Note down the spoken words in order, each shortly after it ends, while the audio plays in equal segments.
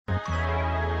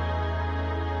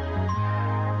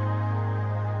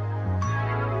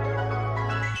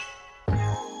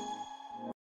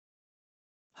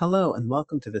Hello and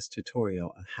welcome to this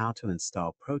tutorial on how to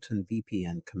install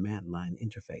ProtonVPN command line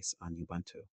interface on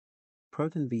Ubuntu.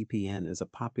 ProtonVPN is a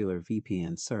popular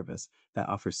VPN service that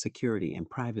offers security and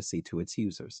privacy to its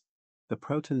users. The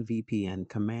ProtonVPN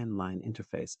command line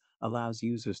interface allows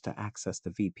users to access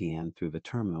the VPN through the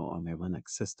terminal on their Linux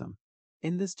system.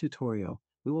 In this tutorial,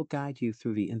 we will guide you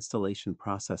through the installation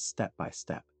process step by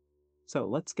step. So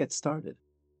let's get started.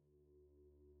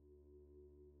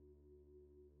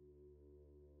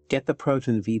 Get the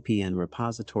ProtonVPN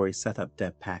repository setup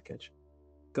deb package.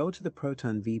 Go to the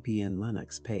ProtonVPN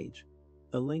Linux page.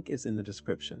 The link is in the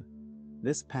description.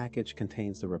 This package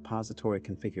contains the repository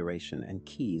configuration and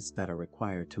keys that are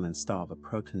required to install the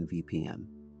ProtonVPN.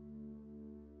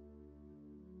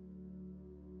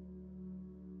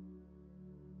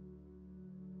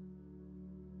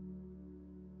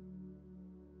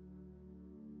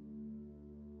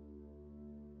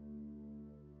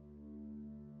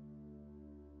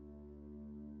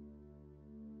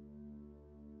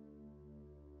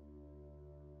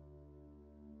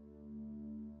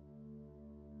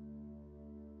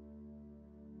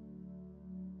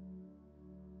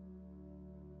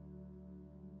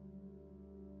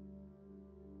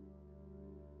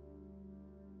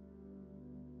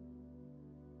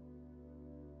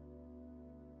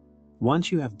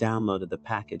 Once you have downloaded the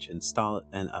package, install it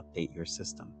and update your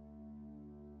system.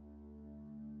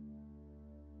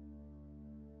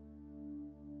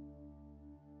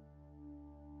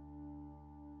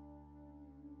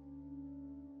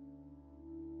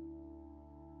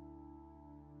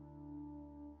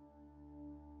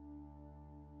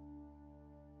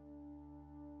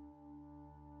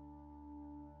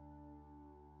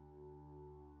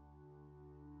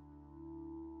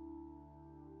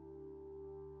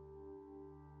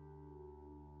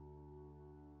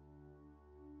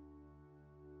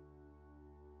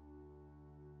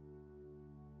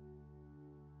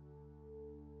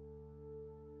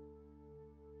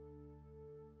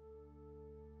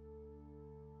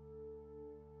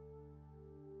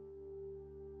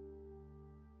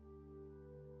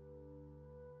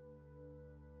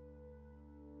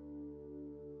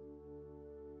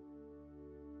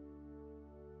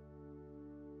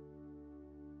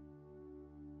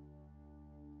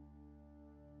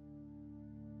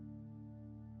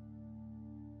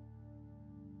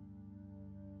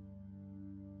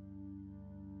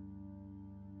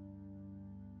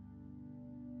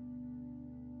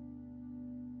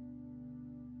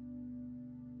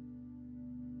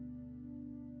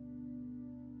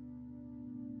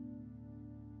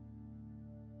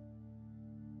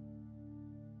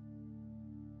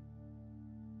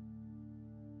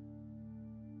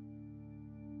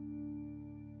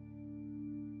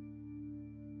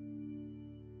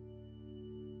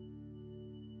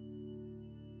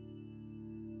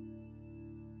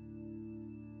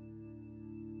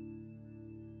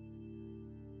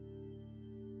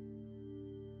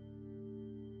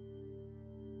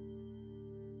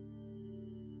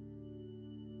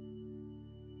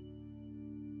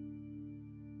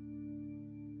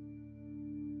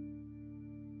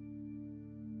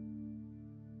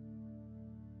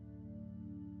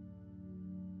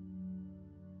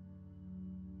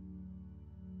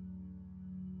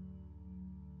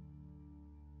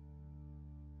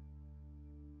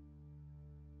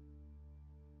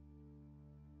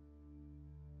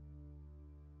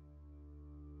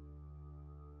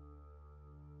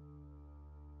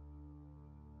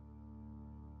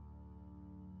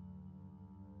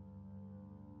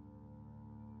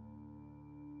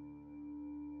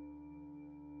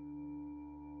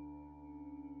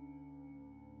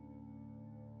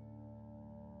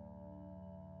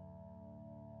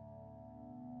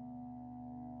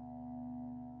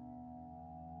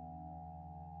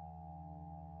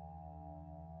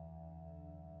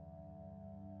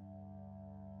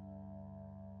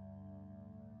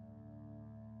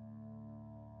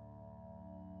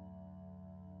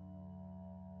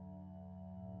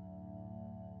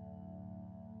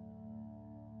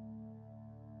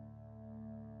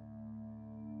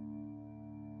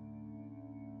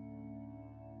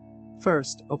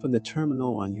 First, open the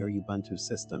terminal on your Ubuntu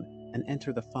system and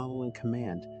enter the following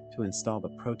command to install the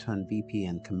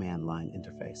ProtonVPN command line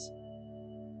interface.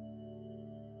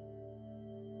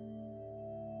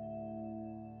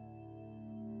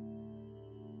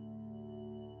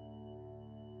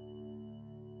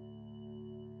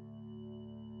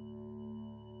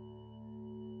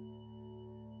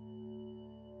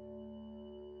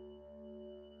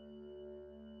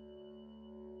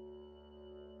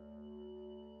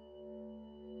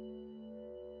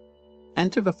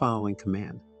 Enter the following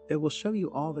command. It will show you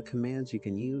all the commands you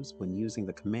can use when using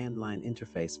the command line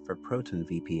interface for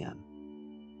ProtonVPN.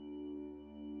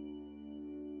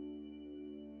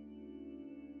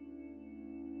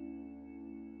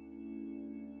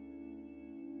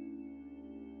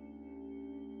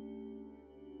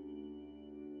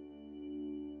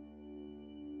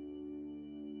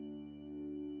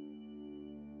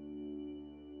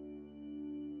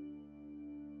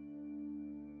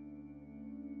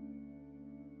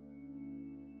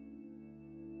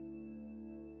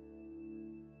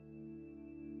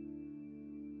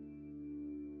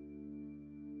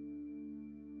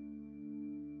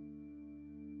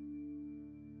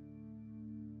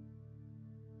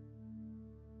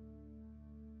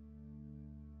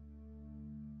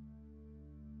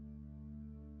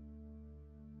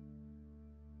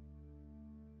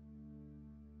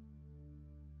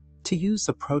 To use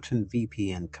the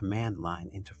ProtonVPN command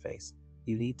line interface,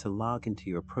 you need to log into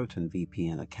your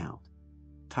ProtonVPN account.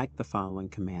 Type the following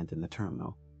command in the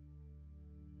terminal.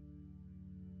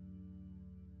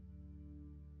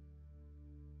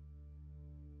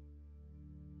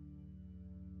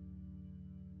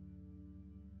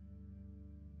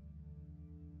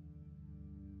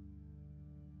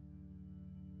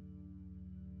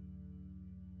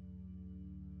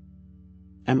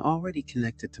 I'm already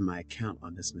connected to my account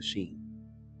on this machine.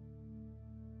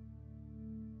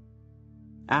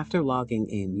 After logging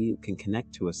in, you can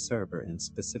connect to a server in a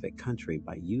specific country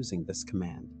by using this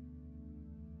command.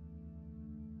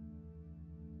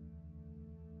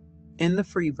 In the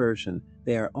free version,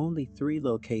 there are only 3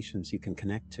 locations you can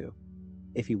connect to.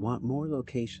 If you want more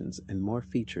locations and more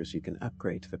features, you can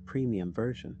upgrade to the premium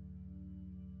version.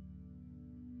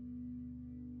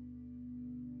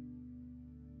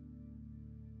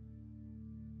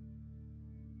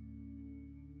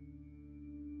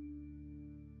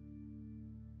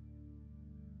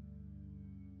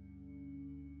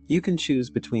 You can choose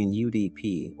between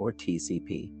UDP or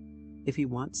TCP. If you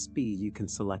want speed, you can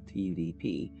select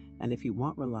UDP, and if you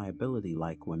want reliability,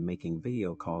 like when making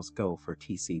video calls, go for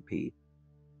TCP.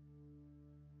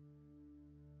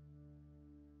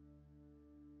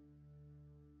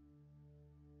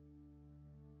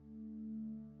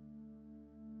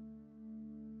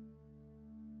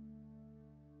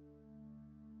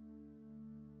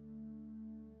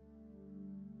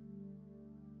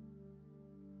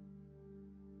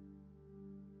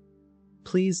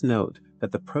 Please note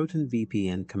that the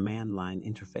ProtonVPN command line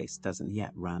interface doesn't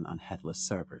yet run on headless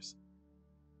servers.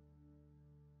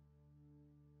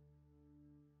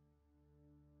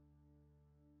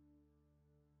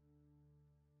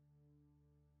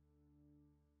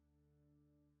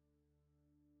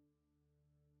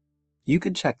 You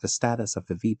can check the status of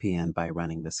the VPN by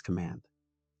running this command.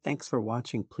 Thanks for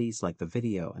watching. Please like the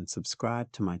video and subscribe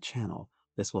to my channel.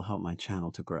 This will help my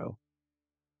channel to grow.